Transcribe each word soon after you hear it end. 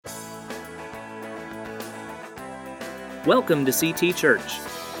Welcome to CT Church.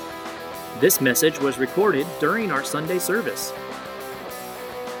 This message was recorded during our Sunday service.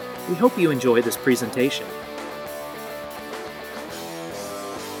 We hope you enjoy this presentation.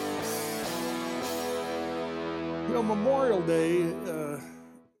 You know, Memorial Day,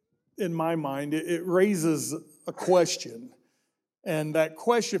 in my mind, it raises a question. And that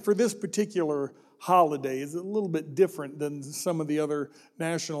question for this particular holiday is a little bit different than some of the other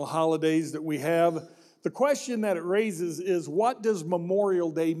national holidays that we have. The question that it raises is, what does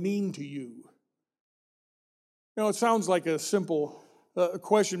Memorial Day mean to you? You know, it sounds like a simple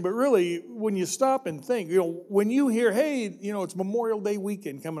question, but really, when you stop and think, when you hear, hey, it's Memorial Day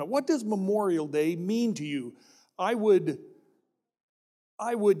weekend coming up, what does Memorial Day mean to you? I would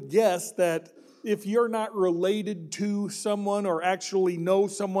guess that if you're not related to someone or actually know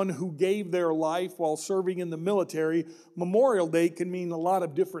someone who gave their life while serving in the military, Memorial Day can mean a lot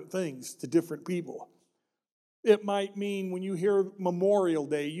of different things to different people. It might mean when you hear Memorial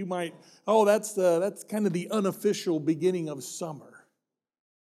Day, you might, that's kind of the unofficial beginning of summer.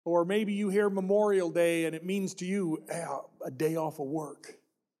 Or maybe you hear Memorial Day and it means to you a day off of work.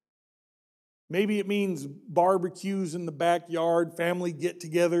 Maybe it means barbecues in the backyard, family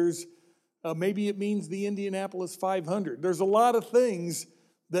get-togethers. Maybe it means the Indianapolis 500. There's a lot of things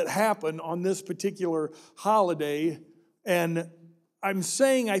that happen on this particular holiday, and I'm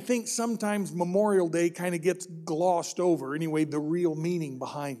saying I think sometimes Memorial Day kind of gets glossed over. Anyway, the real meaning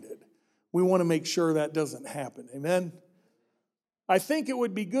behind it. We want to make sure that doesn't happen. Amen? I think it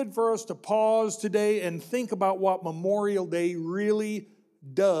would be good for us to pause today and think about what Memorial Day really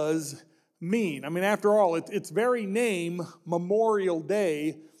does mean. I mean, after all, its very name, Memorial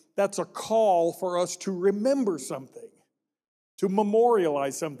Day, that's a call for us to remember something, to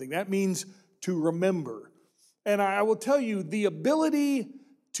memorialize something. That means to remember. And I will tell you, the ability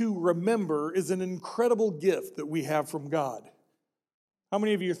to remember is an incredible gift that we have from God. How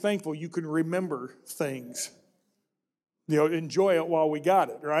many of you are thankful you can remember things? Enjoy it while we got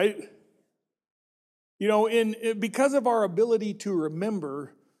it, right? Because of our ability to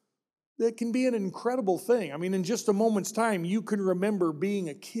remember, that can be an incredible thing. I mean, in just a moment's time, you can remember being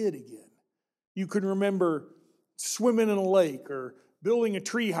a kid again. You can remember swimming in a lake or building a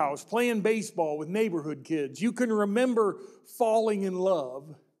tree house, playing baseball with neighborhood kids. You can remember falling in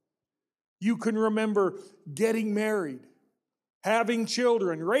love. You can remember getting married, having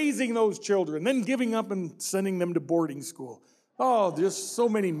children, raising those children, then giving up and sending them to boarding school. Oh, just so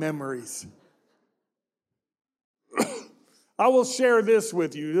many memories. I will share this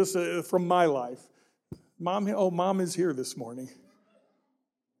with you, this from my life. Mom is here this morning.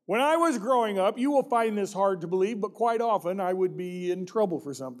 When I was growing up, you will find this hard to believe, but quite often I would be in trouble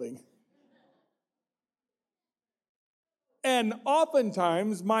for something. And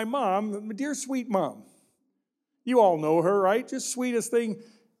oftentimes my mom, my dear sweet mom, you all know her, right? Just sweetest thing.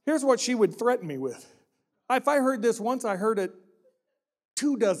 Here's what she would threaten me with. If I heard this once, I heard it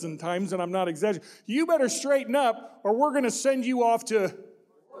 24 times, and I'm not exaggerating. You better straighten up, or we're going to send you off to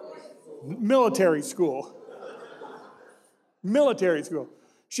military school. Military school.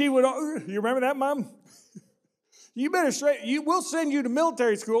 She would, you remember that, Mom? We'll send you to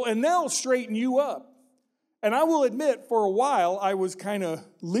military school, and they'll straighten you up. And I will admit, for a while, I was kind of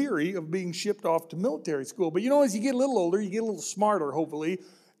leery of being shipped off to military school. But as you get a little older, you get a little smarter, hopefully.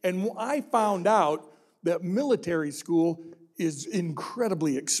 And I found out that military school is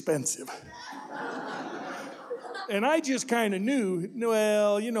incredibly expensive. And I just kind of knew,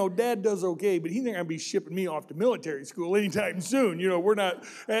 Dad does okay, but he's not going to be shipping me off to military school anytime soon. We're not.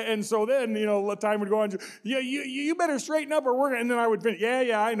 And so then, the time would go on. Yeah, you better straighten up or we're going to. And then I would finish,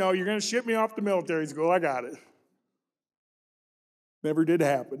 yeah, I know. You're going to ship me off to military school. I got it. Never did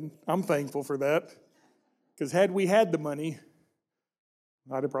happen. I'm thankful for that. Because had we had the money,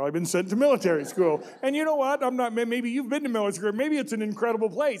 I'd have probably been sent to military school. And you know what? Maybe you've been to military school. Maybe it's an incredible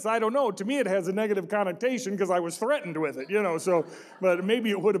place. I don't know. To me, it has a negative connotation because I was threatened with it, but maybe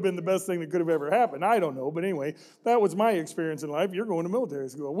it would have been the best thing that could have ever happened. I don't know. But anyway, that was my experience in life. You're going to military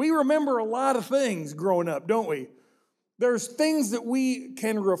school. We remember a lot of things growing up, don't we? There's things that we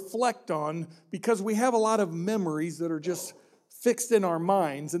can reflect on because we have a lot of memories that are just fixed in our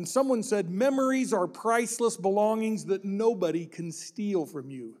minds. And someone said, memories are priceless belongings that nobody can steal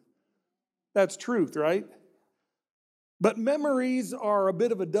from you. That's truth, right? But memories are a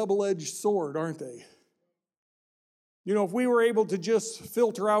bit of a double-edged sword, aren't they? If we were able to just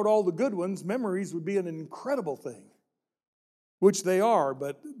filter out all the good ones, memories would be an incredible thing, which they are.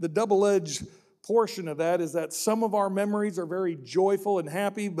 But the double-edged portion of that is that some of our memories are very joyful and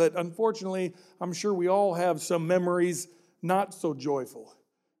happy, but unfortunately, I'm sure we all have some memories not so joyful.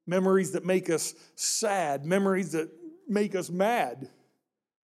 Memories that make us sad. Memories that make us mad.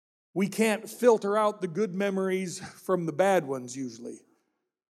 We can't filter out the good memories from the bad ones usually.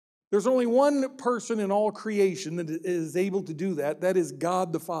 There's only one person in all creation that is able to do that. That is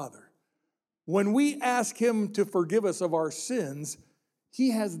God the Father. When we ask Him to forgive us of our sins,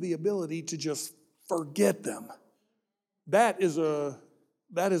 He has the ability to just forget them. That is a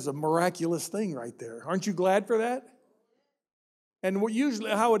miraculous thing right there. Aren't you glad for that? And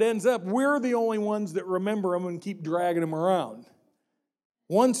usually how it ends up, we're the only ones that remember them and keep dragging them around.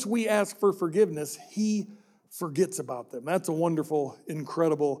 Once we ask for forgiveness, He forgets about them. That's a wonderful,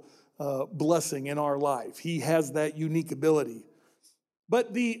 incredible blessing in our life. He has that unique ability.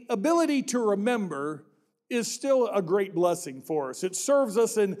 But the ability to remember is still a great blessing for us. It serves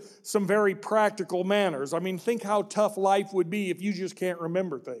us in some very practical manners. I mean, think how tough life would be if you just can't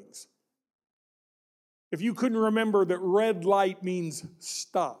remember things. If you couldn't remember that red light means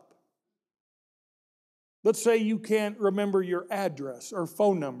stop. Let's say you can't remember your address or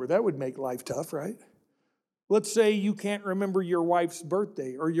phone number. That would make life tough, right? Let's say you can't remember your wife's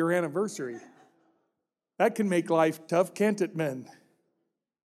birthday or your anniversary. That can make life tough, can't it, men?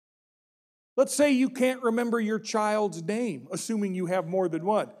 Let's say you can't remember your child's name, assuming you have more than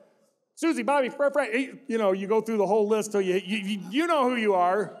one. Susie, Bobby, Fred, you know, you go through the whole list till you know who you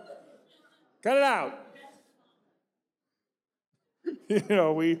are. Cut it out. You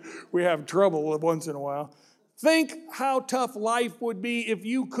know, we have trouble once in a while. Think how tough life would be if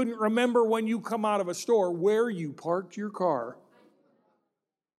you couldn't remember when you come out of a store where you parked your car.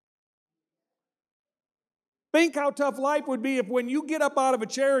 Think how tough life would be if when you get up out of a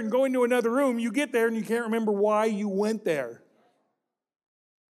chair and go into another room, you get there and you can't remember why you went there.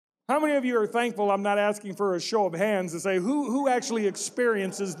 How many of you are thankful I'm not asking for a show of hands to say who actually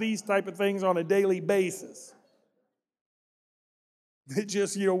experiences these type of things on a daily basis? It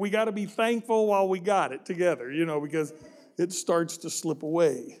just, we got to be thankful while we got it together, because it starts to slip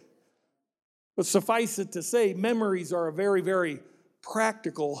away. But suffice it to say, memories are a very, very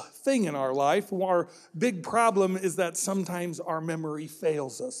practical thing in our life. Our big problem is that sometimes our memory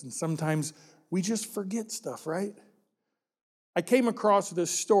fails us, and sometimes we just forget stuff, right? I came across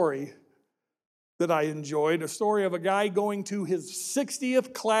this story that I enjoyed, a story of a guy going to his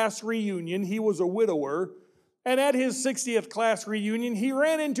 60th class reunion. He was a widower. And at his 60th class reunion, he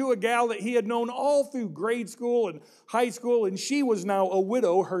ran into a gal that he had known all through grade school and high school, and she was now a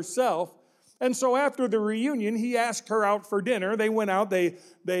widow herself. And so after the reunion, he asked her out for dinner. They went out, they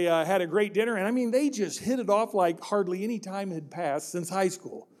had a great dinner, and I mean, they just hit it off like hardly any time had passed since high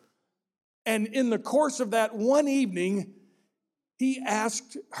school. And in the course of that one evening, he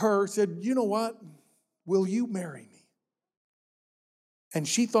asked her, said, "You know what? Will you marry me?" And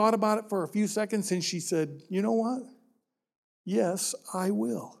she thought about it for a few seconds and she said, "You know what? Yes, I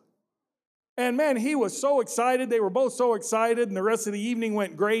will." And man, he was so excited. They were both so excited, and the rest of the evening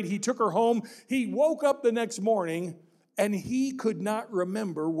went great. He took her home. He woke up the next morning and he could not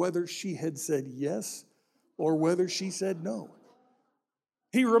remember whether she had said yes or whether she said no.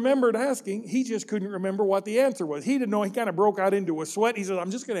 He remembered asking. He just couldn't remember what the answer was. He didn't know. He kind of broke out into a sweat. He said,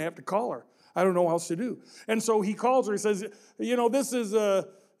 "I'm just going to have to call her. I don't know what else to do." And so he calls her. He says, "This is a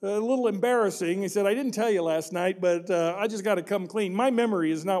little embarrassing." He said, "I didn't tell you last night, but I just got to come clean. My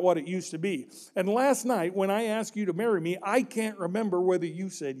memory is not what it used to be. And last night, when I asked you to marry me, I can't remember whether you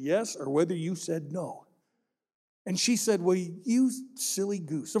said yes or whether you said no." And she said, "Well, you silly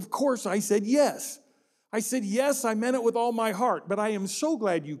goose. Of course I said yes. I said, yes, I meant it with all my heart, but I am so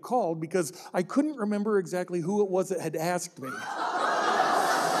glad you called because I couldn't remember exactly who it was that had asked me."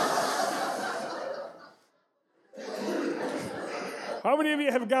 How many of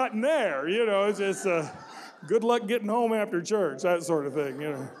you have gotten there? It's just good luck getting home after church, that sort of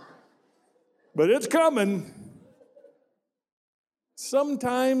thing, But it's coming.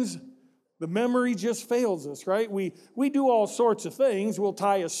 Sometimes the memory just fails us, right? We do all sorts of things. We'll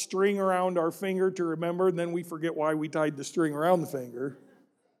tie a string around our finger to remember, and then we forget why we tied the string around the finger.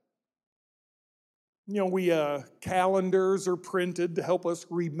 Calendars are printed to help us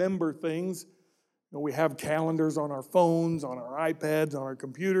remember things. We have calendars on our phones, on our iPads, on our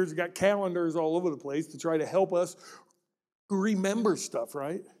computers. We've got calendars all over the place to try to help us remember stuff,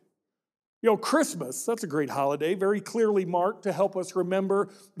 right? Christmas, that's a great holiday, very clearly marked to help us remember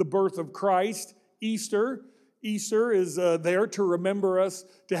the birth of Christ. Easter is there to remember us,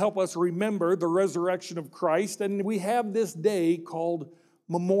 to help us remember the resurrection of Christ. And we have this day called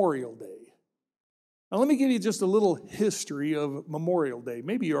Memorial Day. Now, let me give you just a little history of Memorial Day.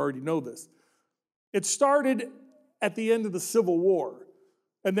 Maybe you already know this. It started at the end of the Civil War,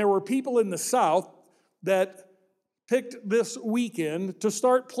 and there were people in the South that picked this weekend to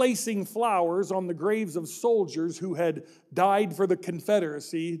start placing flowers on the graves of soldiers who had died for the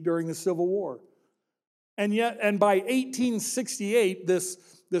Confederacy during the Civil War. And by 1868,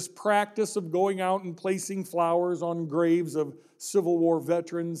 this practice of going out and placing flowers on graves of Civil War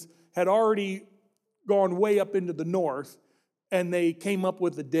veterans had already gone way up into the north, and they came up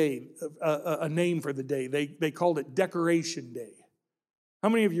with a name for the day. They called it Decoration Day. How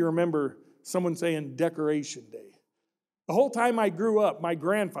many of you remember someone saying Decoration Day? The whole time I grew up, my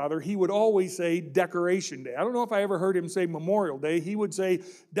grandfather, he would always say Decoration Day. I don't know if I ever heard him say Memorial Day. He would say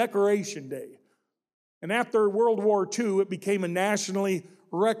Decoration Day. And after World War II, it became a nationally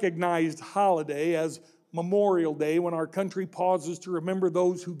recognized holiday as Memorial Day, when our country pauses to remember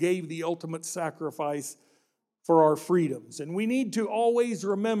those who gave the ultimate sacrifice for our freedoms. And we need to always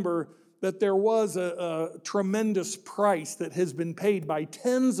remember that there was a tremendous price that has been paid by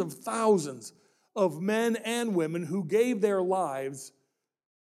tens of thousands of men and women who gave their lives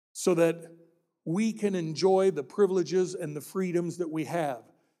so that we can enjoy the privileges and the freedoms that we have.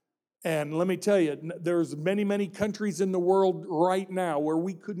 And let me tell you, there's many, many countries in the world right now where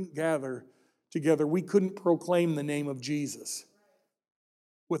we couldn't gather together. We couldn't proclaim the name of Jesus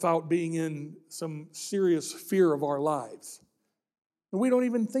without being in some serious fear of our lives. And we don't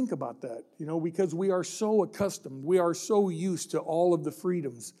even think about that, because we are so accustomed, we are so used to all of the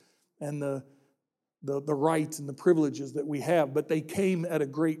freedoms and the rights and the privileges that we have, but they came at a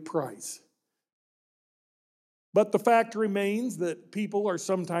great price. But the fact remains that people are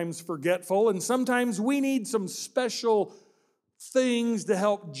sometimes forgetful, and sometimes we need some special things to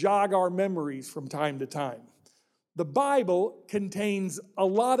help jog our memories from time to time. The Bible contains a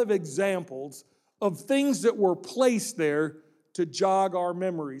lot of examples of things that were placed there to jog our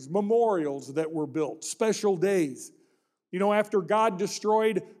memories, memorials that were built, special days. After God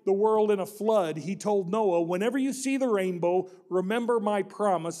destroyed the world in a flood, He told Noah, whenever you see the rainbow, remember my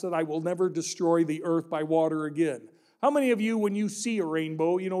promise that I will never destroy the earth by water again. How many of you, when you see a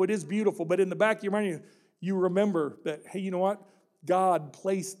rainbow, it is beautiful, but in the back of your mind, you remember that, hey, you know what? God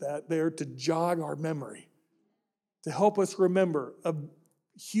placed that there to jog our memory, to help us remember a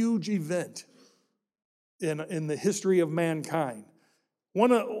huge event in the history of mankind.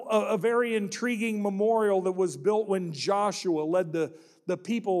 A very intriguing memorial that was built when Joshua led the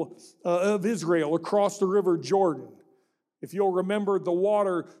people of Israel across the river Jordan. If you'll remember, the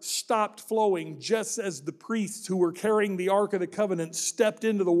water stopped flowing just as the priests who were carrying the Ark of the Covenant stepped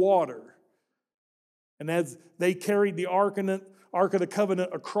into the water. And as they carried the Ark of the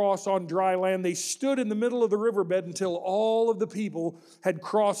Covenant across on dry land, they stood in the middle of the riverbed until all of the people had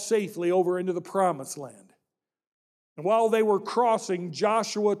crossed safely over into the Promised Land. And while they were crossing,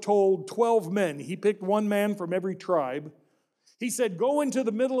 Joshua told 12 men, he picked one man from every tribe. He said, go into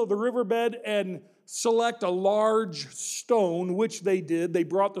the middle of the riverbed and select a large stone, which they did. They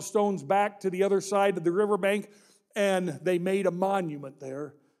brought the stones back to the other side of the riverbank, and they made a monument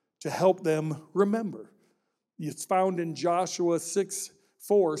there to help them remember. It's found in Joshua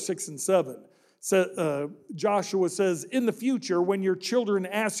 6:4, 6 and 7. Joshua says, in the future, when your children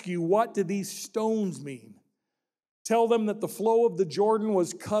ask you, what do these stones mean? Tell them that the flow of the Jordan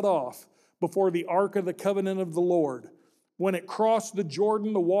was cut off before the Ark of the Covenant of the Lord. When it crossed the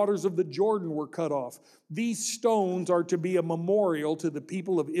Jordan, the waters of the Jordan were cut off. These stones are to be a memorial to the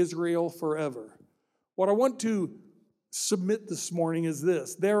people of Israel forever. What I want to submit this morning is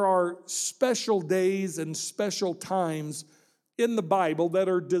this. There are special days and special times in the Bible that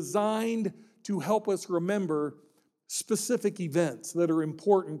are designed to help us remember specific events that are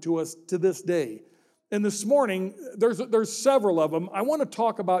important to us to this day. And this morning, there's several of them. I want to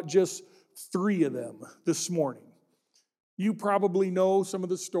talk about just 3 of them this morning. You probably know some of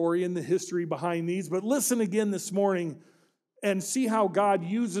the story and the history behind these, but listen again this morning and see how God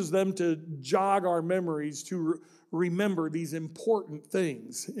uses them to jog our memories, to remember these important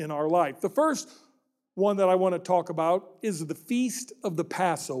things in our life. The first one that I want to talk about is the Feast of the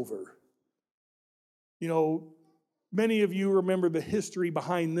Passover. Many of you remember the history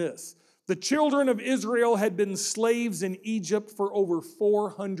behind this. The children of Israel had been slaves in Egypt for over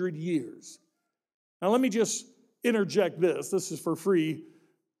 400 years. Now let me just interject this. This is for free.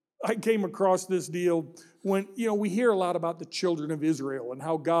 I came across this deal when, we hear a lot about the children of Israel and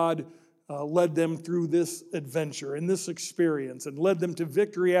how God led them through this adventure and this experience and led them to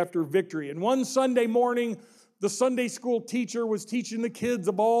victory after victory. And one Sunday morning, the Sunday school teacher was teaching the kids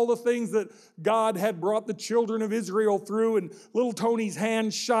of all the things that God had brought the children of Israel through, and little Tony's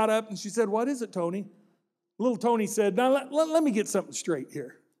hand shot up, and she said, what is it, Tony? Little Tony said, now let me get something straight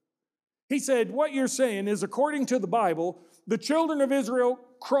here. He said, what you're saying is, according to the Bible, the children of Israel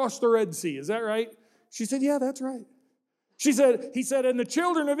crossed the Red Sea. Is that right? She said, yeah, that's right. He said, and the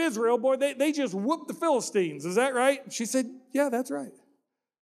children of Israel, boy, they just whooped the Philistines. Is that right? She said, yeah, that's right.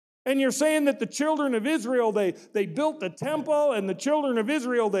 And you're saying that the children of Israel, they built the temple, and the children of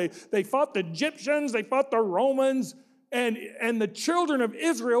Israel, they fought the Egyptians, they fought the Romans, and the children of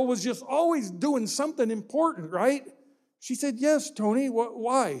Israel was just always doing something important, right? She said, yes, Tony,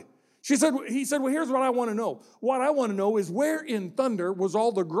 why? He said, well, here's what I want to know. What I want to know is where in thunder was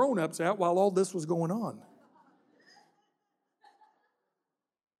all the grown-ups at while all this was going on?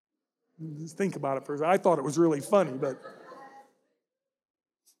 Just think about it for a second. I thought it was really funny, but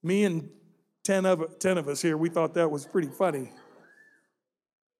me and 10 of us here, we thought that was pretty funny.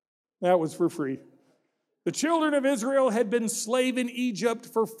 That was for free. The children of Israel had been slave in Egypt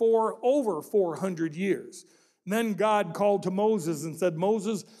for over 400 years. And then God called to Moses and said,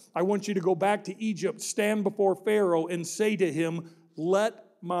 Moses, I want you to go back to Egypt, stand before Pharaoh and say to him, let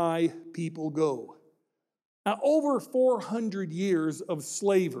my people go. Now, over 400 years of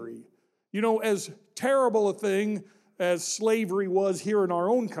slavery. You know, as terrible a thing as slavery was here in our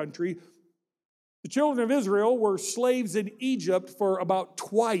own country, the children of Israel were slaves in Egypt for about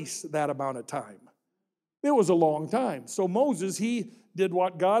twice that amount of time. It was a long time. So Moses, he did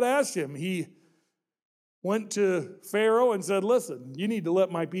what God asked him. He went to Pharaoh and said, listen, you need to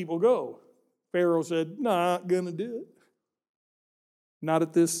let my people go. Pharaoh said, not gonna do it. Not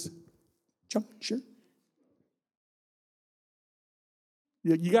at this juncture.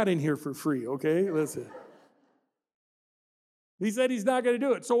 You got in here for free, okay? Listen. He said he's not going to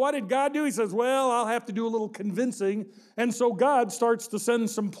do it. So what did God do? He says, well, I'll have to do a little convincing. And so God starts to send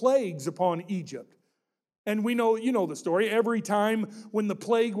some plagues upon Egypt. And you know the story. Every time when the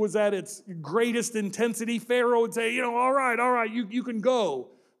plague was at its greatest intensity, Pharaoh would say, all right, you can go.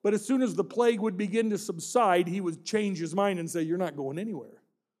 But as soon as the plague would begin to subside, he would change his mind and say, you're not going anywhere.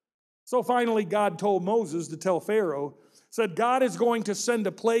 So finally, God told Moses to tell Pharaoh, said, God is going to send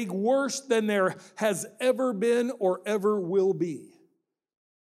a plague worse than there has ever been or ever will be.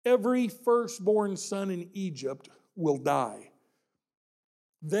 Every firstborn son in Egypt will die.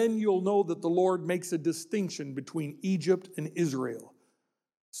 Then you'll know that the Lord makes a distinction between Egypt and Israel.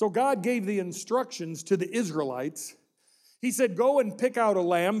 So God gave the instructions to the Israelites. He said, go and pick out a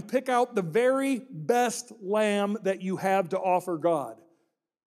lamb. Pick out the very best lamb that you have to offer God.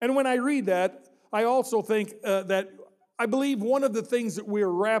 And when I read that, I also think that I believe one of the things that we're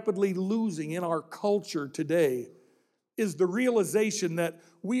rapidly losing in our culture today is the realization that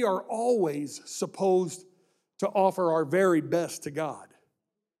we are always supposed to offer our very best to God,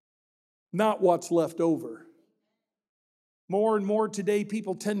 not what's left over. More and more today,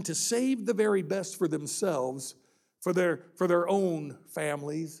 people tend to save the very best for themselves, for their own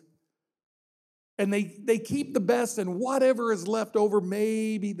families. And they keep the best, and whatever is left over,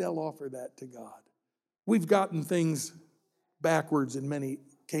 maybe they'll offer that to God. We've gotten things backwards in many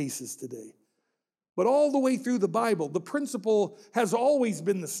cases today. But all the way through the Bible, the principle has always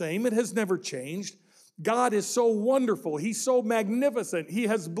been the same. It has never changed. God is so wonderful. He's so magnificent. He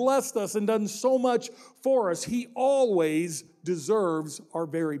has blessed us and done so much for us. He always deserves our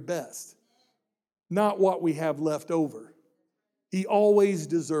very best, not what we have left over. He always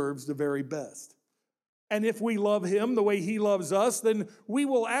deserves the very best. And if we love him the way he loves us, then we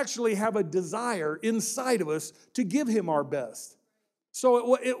will actually have a desire inside of us to give him our best.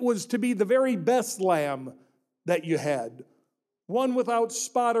 So it was to be the very best lamb that you had. One without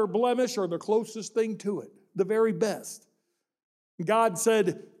spot or blemish or the closest thing to it. The very best. God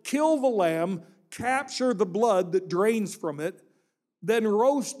said, kill the lamb, capture the blood that drains from it, then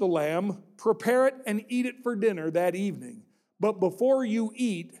roast the lamb, prepare it and eat it for dinner that evening. But before you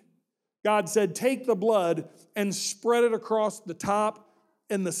eat, God said, take the blood and spread it across the top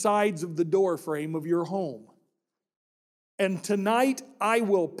and the sides of the door frame of your home. And tonight I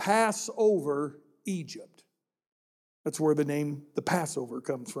will pass over Egypt. That's where the name, the Passover,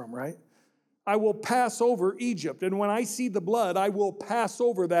 comes from, right? I will pass over Egypt. And when I see the blood, I will pass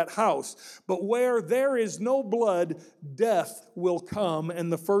over that house. But where there is no blood, death will come,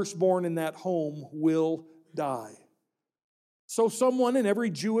 and the firstborn in that home will die. So someone in every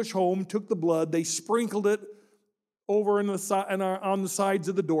Jewish home took the blood, they sprinkled it over on the sides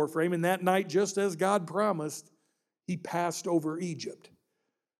of the doorframe, and that night, just as God promised, he passed over Egypt.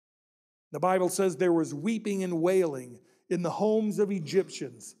 The Bible says there was weeping and wailing in the homes of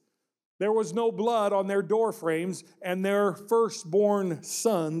Egyptians. There was no blood on their doorframes, and their firstborn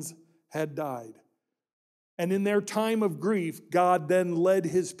sons had died. And in their time of grief, God then led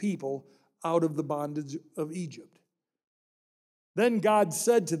his people out of the bondage of Egypt. Then God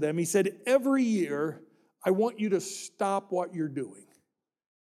said to them, he said, every year, I want you to stop what you're doing.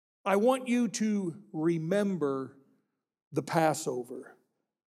 I want you to remember the Passover.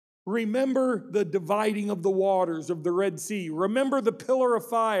 Remember the dividing of the waters of the Red Sea. Remember the pillar of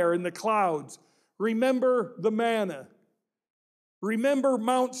fire and the clouds. Remember the manna. Remember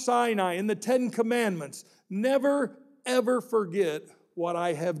Mount Sinai and the 10 Commandments. Never, ever forget what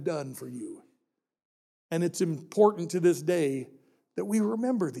I have done for you. And it's important to this day that we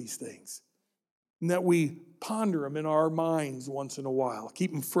remember these things and that we ponder them in our minds once in a while,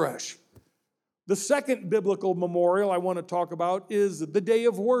 keep them fresh. The second biblical memorial I want to talk about is the day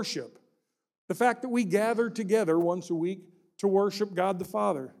of worship. The fact that we gather together once a week to worship God the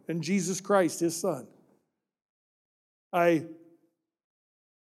Father and Jesus Christ, His Son. The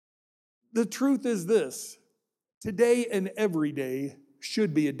truth is this: today and every day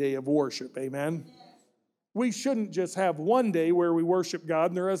should be a day of worship, amen? We shouldn't just have one day where we worship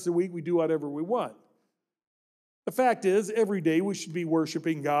God and the rest of the week we do whatever we want. The fact is, every day we should be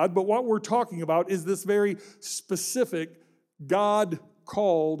worshiping God, but what we're talking about is this very specific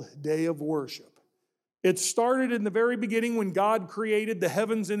God-called day of worship. It started in the very beginning when God created the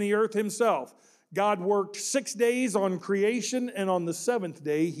heavens and the earth Himself. God worked 6 days on creation, and on the seventh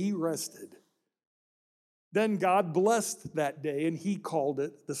day He rested. Then God blessed that day, and He called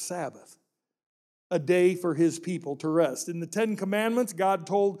it the Sabbath, a day for His people to rest. In the 10 Commandments, God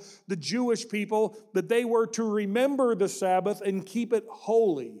told the Jewish people that they were to remember the Sabbath and keep it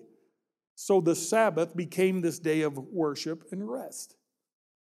holy. So the Sabbath became this day of worship and rest.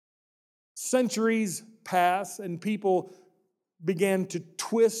 Centuries pass and people began to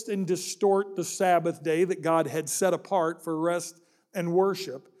twist and distort the Sabbath day that God had set apart for rest and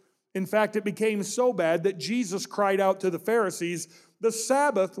worship. In fact, it became so bad that Jesus cried out to the Pharisees, "The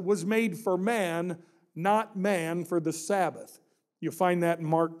Sabbath was made for man, not man for the Sabbath." You'll find that in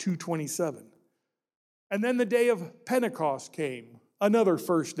Mark 2:27. And then the day of Pentecost came, another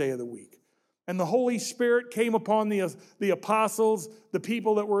first day of the week. And the Holy Spirit came upon the apostles, the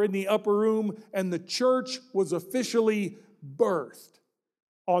people that were in the upper room, and the church was officially birthed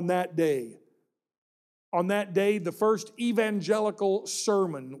on that day. On that day, the first evangelical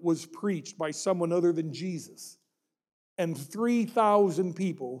sermon was preached by someone other than Jesus. And 3,000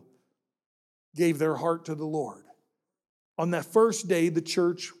 people gave their heart to the Lord. On that first day, the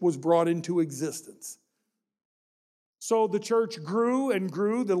church was brought into existence. So the church grew and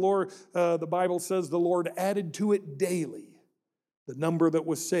grew. The Bible says the Lord added to it daily the number that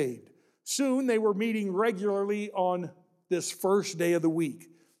was saved. Soon they were meeting regularly on this first day of the week,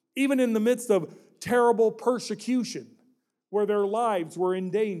 even in the midst of terrible persecution where their lives were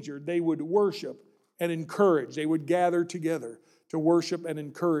endangered. They would worship and encourage. They would gather together to worship and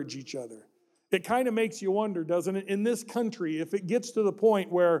encourage each other. It kind of makes you wonder, doesn't it? In this country, if it gets to the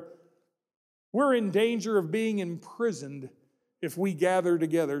point where we're in danger of being imprisoned if we gather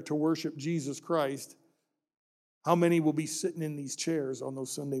together to worship Jesus Christ, how many will be sitting in these chairs on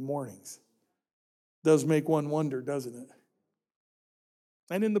those Sunday mornings? Does make one wonder, doesn't it?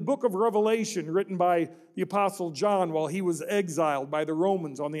 And in the book of Revelation, written by the Apostle John while he was exiled by the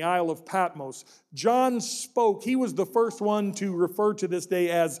Romans on the Isle of Patmos, John spoke. He was the first one to refer to this day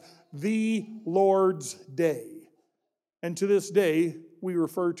as the Lord's Day. And to this day, we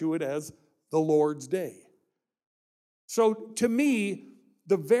refer to it as the Lord's Day. So to me,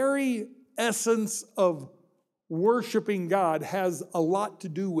 the very essence of worshiping God has a lot to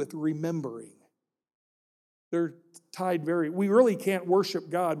do with remembering. They're tied we really can't worship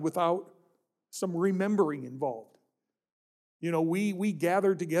God without some remembering involved. You know, we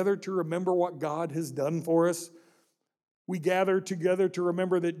gather together to remember what God has done for us. We gather together to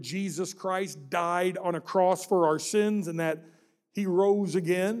remember that Jesus Christ died on a cross for our sins and that He rose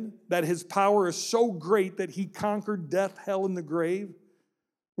again, that His power is so great that He conquered death, hell, and the grave.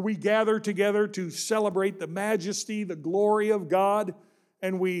 We gather together to celebrate the majesty, the glory of God,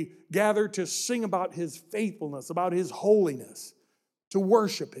 and we gather to sing about His faithfulness, about His holiness, to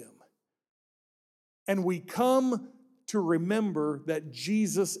worship Him. And we come to remember that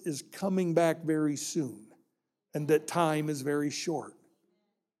Jesus is coming back very soon and that time is very short.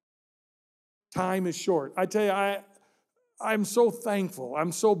 Time is short. I tell you, I'm so thankful.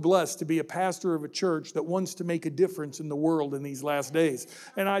 I'm so blessed to be a pastor of a church that wants to make a difference in the world in these last days.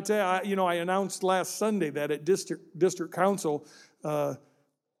 And I tell you, I announced last Sunday that at District Council,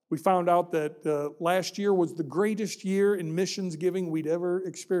 we found out that last year was the greatest year in missions giving we'd ever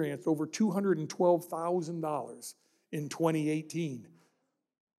experienced, over $212,000 in 2018.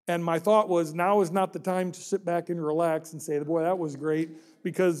 And my thought was, now is not the time to sit back and relax and say, boy, that was great,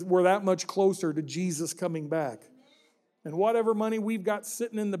 because we're that much closer to Jesus coming back. And whatever money we've got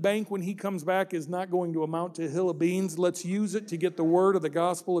sitting in the bank when He comes back is not going to amount to a hill of beans. Let's use it to get the word of the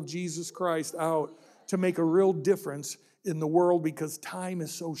gospel of Jesus Christ out to make a real difference in the world because time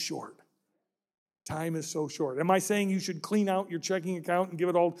is so short. Time is so short. Am I saying you should clean out your checking account and give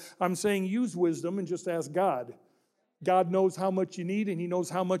it all? I'm saying use wisdom and just ask God. God knows how much you need and He knows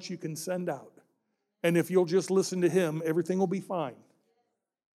how much you can send out. And if you'll just listen to Him, everything will be fine.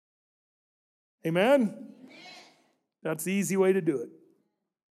 Amen? That's the easy way to do it.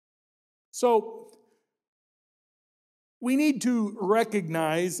 So, we need to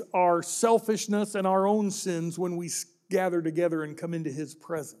recognize our selfishness and our own sins when we gather together and come into His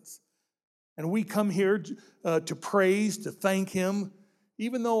presence. And we come here to praise, to thank Him,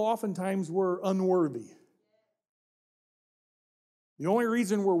 even though oftentimes we're unworthy. The only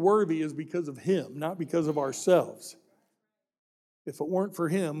reason we're worthy is because of Him, not because of ourselves. If it weren't for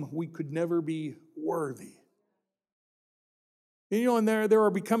Him, we could never be worthy. And there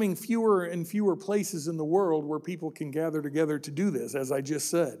are becoming fewer and fewer places in the world where people can gather together to do this, as I just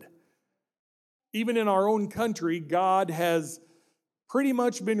said. Even in our own country, God has pretty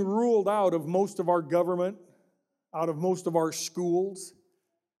much been ruled out of most of our government, out of most of our schools.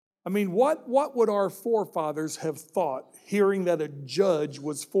 I mean, what would our forefathers have thought hearing that a judge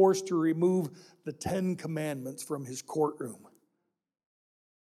was forced to remove the 10 Commandments from his courtroom?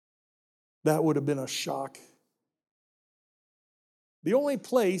 That would have been a shock. The only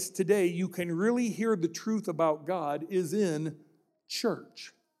place today you can really hear the truth about God is in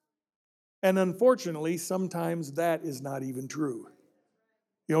church. And unfortunately, sometimes that is not even true.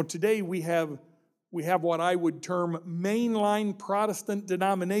 Today we have what I would term mainline Protestant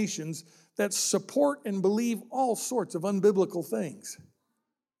denominations that support and believe all sorts of unbiblical things.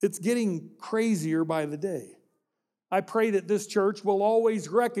 It's getting crazier by the day. I pray that this church will always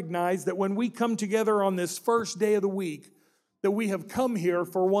recognize that when we come together on this first day of the week, that we have come here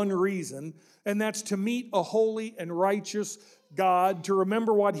for one reason, and that's to meet a holy and righteous God, to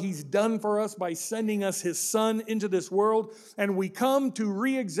remember what He's done for us by sending us His Son into this world, and we come to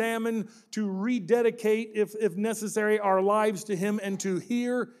re-examine, to rededicate, if necessary, our lives to Him and to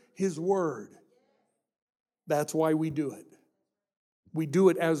hear His Word. That's why we do it. We do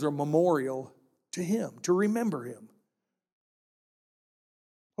it as a memorial to Him, to remember Him.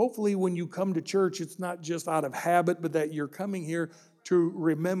 Hopefully when you come to church, it's not just out of habit, but that you're coming here to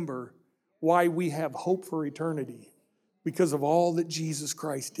remember why we have hope for eternity, because of all that Jesus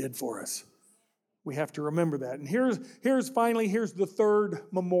Christ did for us. We have to remember that. And here's the third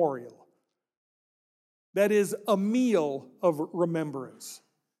memorial. That is a meal of remembrance.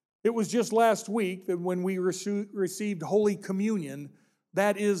 It was just last week that when we received Holy Communion,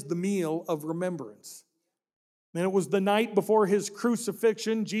 that is the meal of remembrance. And it was the night before His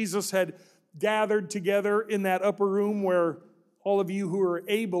crucifixion. Jesus had gathered together in that upper room where all of you who are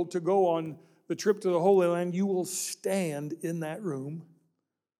able to go on the trip to the Holy Land, you will stand in that room.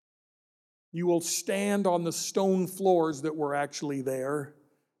 You will stand on the stone floors that were actually there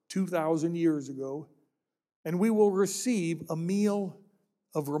 2,000 years ago, and we will receive a meal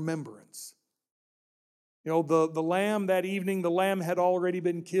of remembrance. The lamb that evening, the lamb had already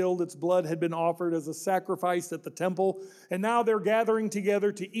been killed. Its blood had been offered as a sacrifice at the temple. And now they're gathering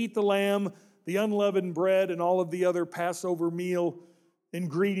together to eat the lamb, the unleavened bread, and all of the other Passover meal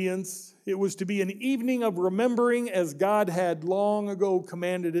ingredients. It was to be an evening of remembering as God had long ago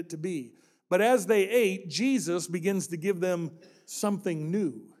commanded it to be. But as they ate, Jesus begins to give them something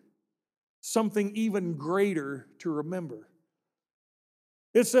new, something even greater to remember.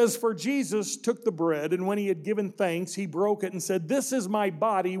 It says, "For Jesus took the bread, and when He had given thanks, He broke it and said, 'This is my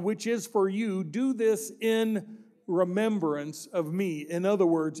body, which is for you. Do this in remembrance of me.'" In other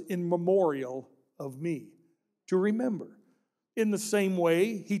words, in memorial of me, to remember. In the same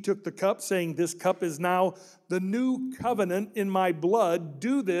way, He took the cup, saying, "This cup is now the new covenant in my blood.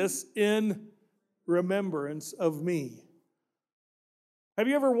 Do this in remembrance of me." Have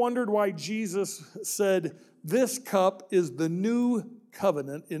you ever wondered why Jesus said, "This cup is the new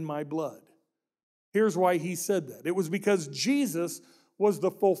covenant in my blood"? Here's why He said that. It was because Jesus was the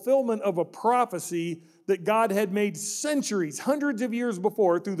fulfillment of a prophecy that God had made centuries, hundreds of years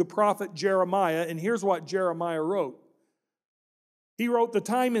before through the prophet Jeremiah. And here's what Jeremiah wrote. He wrote, "The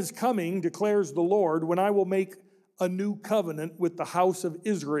time is coming, declares the Lord, when I will make a new covenant with the house of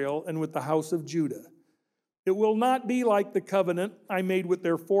Israel and with the house of Judah. It will not be like the covenant I made with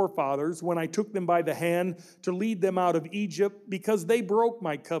their forefathers when I took them by the hand to lead them out of Egypt, because they broke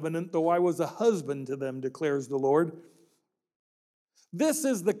my covenant, though I was a husband to them, declares the Lord. This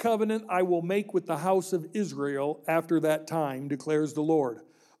is the covenant I will make with the house of Israel after that time, declares the Lord.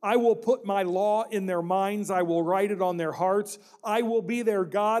 I will put my law in their minds. I will write it on their hearts. I will be their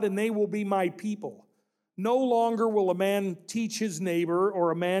God, and they will be my people. No longer will a man teach his neighbor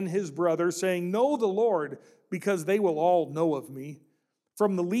or a man his brother, saying, 'Know the Lord,' because they will all know of me,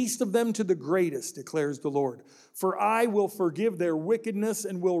 from the least of them to the greatest, declares the Lord. For I will forgive their wickedness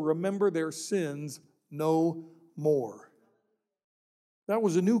and will remember their sins no more. That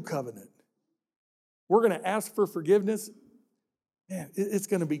was a new covenant. We're going to ask for forgiveness. Man, it's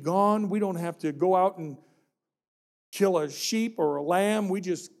going to be gone. We don't have to go out and kill a sheep or a lamb. We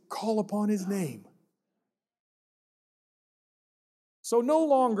just call upon his name. So no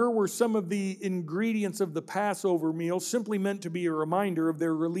longer were some of the ingredients of the Passover meal simply meant to be a reminder of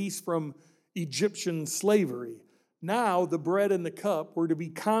their release from Egyptian slavery. Now the bread and the cup were to be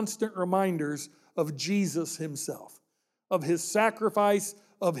constant reminders of Jesus himself, of his sacrifice,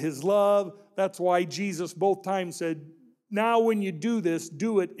 of his love. That's why Jesus both times said, now when you do this,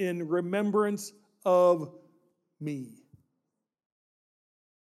 do it in remembrance of me.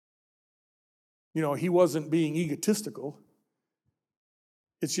 You know, he wasn't being egotistical.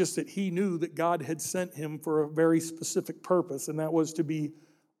 It's just that he knew that God had sent him for a very specific purpose, and that was to be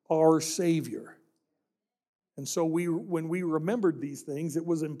our Savior. And so when we remembered these things, it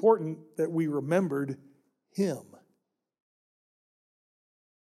was important that we remembered him.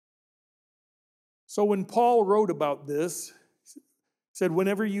 So when Paul wrote about this, he said,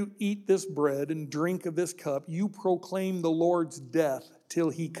 whenever you eat this bread and drink of this cup, you proclaim the Lord's death till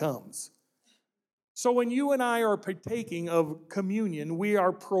he comes. So when you and I are partaking of communion, we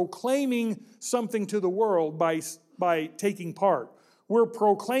are proclaiming something to the world by taking part. We're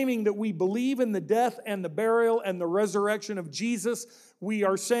proclaiming that we believe in the death and the burial and the resurrection of Jesus. We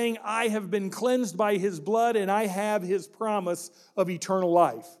are saying, I have been cleansed by his blood and I have his promise of eternal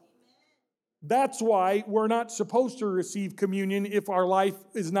life. That's why we're not supposed to receive communion if our life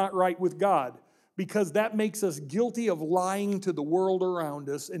is not right with God, because that makes us guilty of lying to the world around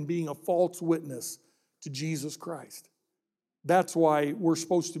us and being a false witness to Jesus Christ. That's why we're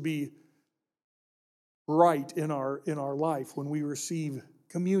supposed to be right in our life when we receive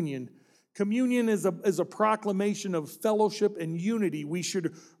communion. Communion is a proclamation of fellowship and unity. We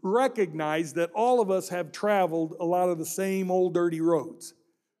should recognize that all of us have traveled a lot of the same old dirty roads.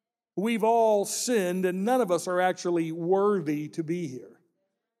 We've all sinned, and none of us are actually worthy to be here.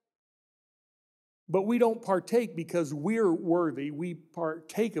 But we don't partake because we're worthy. We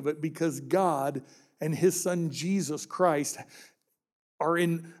partake of it because God and his son Jesus Christ are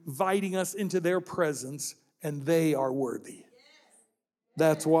inviting us into their presence, and they are worthy.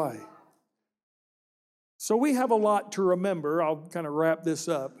 That's why. So we have a lot to remember. I'll kind of wrap this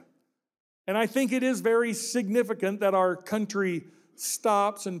up. And I think it is very significant that our country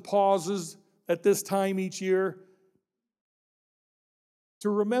stops and pauses at this time each year to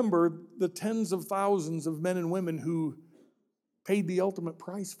remember the tens of thousands of men and women who paid the ultimate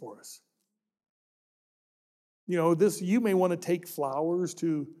price for us. You know, you may want to take flowers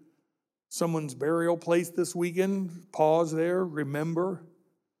to someone's burial place this weekend. Pause there, remember.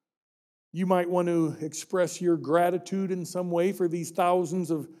 You might want to express your gratitude in some way for these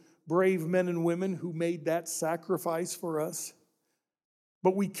thousands of brave men and women who made that sacrifice for us.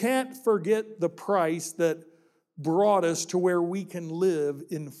 But we can't forget the price that brought us to where we can live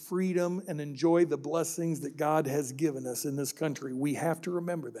in freedom and enjoy the blessings that God has given us in this country. We have to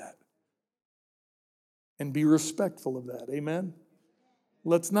remember that and be respectful of that. Amen?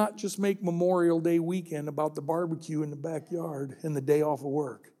 Let's not just make Memorial Day weekend about the barbecue in the backyard and the day off of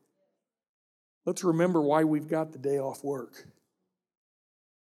work. Let's remember why we've got the day off work.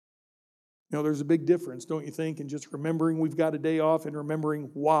 You know, there's a big difference, don't you think, in just remembering we've got a day off and remembering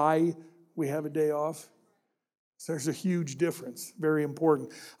why we have a day off? So there's a huge difference, very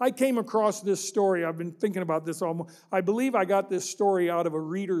important. I came across this story. I've been thinking about this almost. I believe I got this story out of a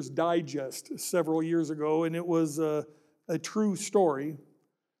Reader's Digest several years ago, and it was a true story.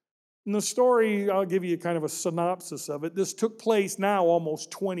 And the story, I'll give you kind of a synopsis of it. This took place now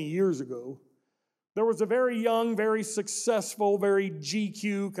almost 20 years ago. There was a very young, very successful, very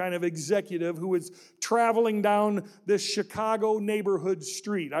GQ kind of executive who was traveling down this Chicago neighborhood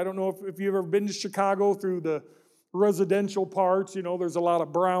street. I don't know if you've ever been to Chicago through the residential parts. You know, there's a lot of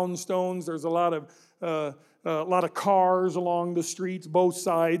brownstones. There's a lot of cars along the streets, both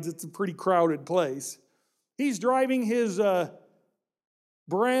sides. It's a pretty crowded place. He's driving his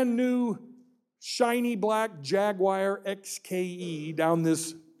brand new shiny black Jaguar XKE down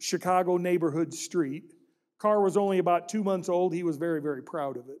this Chicago neighborhood street. Car was only about 2 months old. He was very, very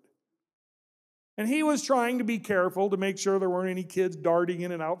proud of it. And he was trying to be careful to make sure there weren't any kids darting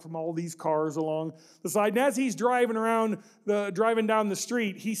in and out from all these cars along the side. And as he's driving down the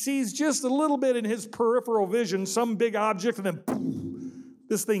street, he sees just a little bit in his peripheral vision, some big object, and then boom,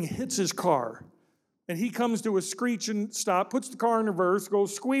 this thing hits his car. And he comes to a screeching stop, puts the car in reverse,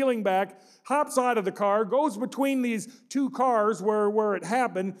 goes squealing back, hops out of the car, goes between these two cars where it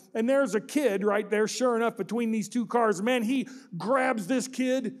happened, and there's a kid right there, sure enough, between these two cars. Man, he grabs this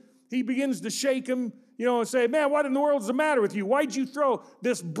kid. He begins to shake him, and say, man, what in the world is the matter with you? Why'd you throw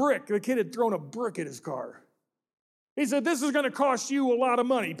this brick? The kid had thrown a brick at his car. He said, this is going to cost you a lot of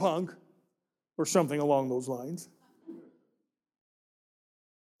money, punk, or something along those lines.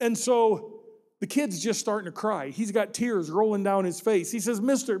 And so the kid's just starting to cry. He's got tears rolling down his face. He says,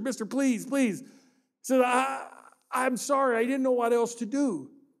 Mister, please. He says, I'm sorry. I didn't know what else to do.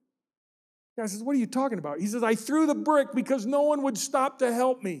 The guy says, what are you talking about? He says, I threw the brick because no one would stop to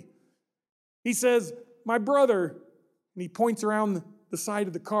help me. He says, my brother, and he points around the side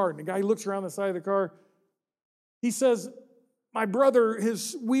of the car, and the guy looks around the side of the car. He says, my brother,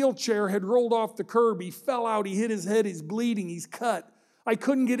 his wheelchair had rolled off the curb. He fell out. He hit his head. He's bleeding. He's cut. I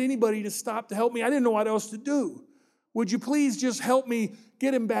couldn't get anybody to stop to help me. I didn't know what else to do. Would you please just help me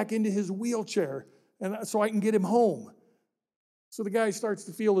get him back into his wheelchair and so I can get him home? So the guy starts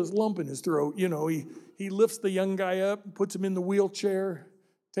to feel his lump in his throat. He lifts the young guy up, puts him in the wheelchair,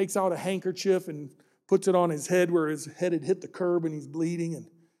 takes out a handkerchief and puts it on his head where his head had hit the curb and he's bleeding. And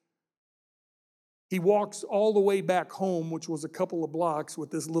he walks all the way back home, which was a couple of blocks, with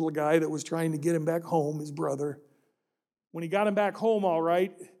this little guy that was trying to get him back home, his brother. When he got him back home all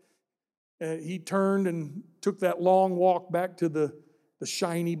right, he turned and took that long walk back to the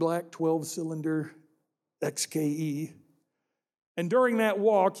shiny black 12-cylinder XKE. And during that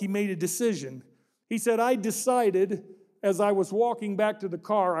walk, he made a decision. He said, I decided as I was walking back to the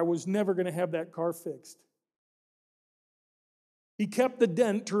car, I was never going to have that car fixed. He kept the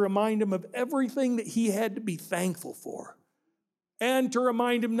dent to remind him of everything that he had to be thankful for. And to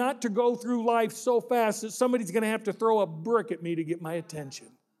remind him not to go through life so fast that somebody's going to have to throw a brick at me to get my attention.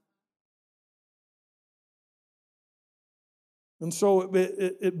 And so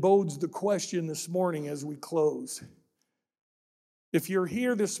it bodes the question this morning as we close. If you're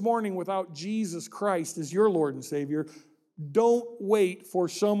here this morning without Jesus Christ as your Lord and Savior, don't wait for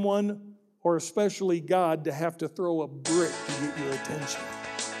someone, or especially God, to have to throw a brick to get your attention.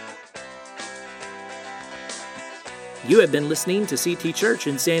 You have been listening to CT Church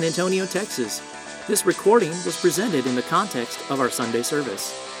in San Antonio, Texas. This recording was presented in the context of our Sunday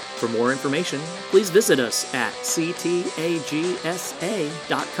service. For more information, please visit us at ctagsa.com,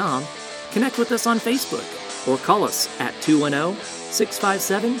 connect with us on Facebook, or call us at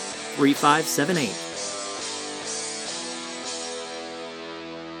 210-657-3578.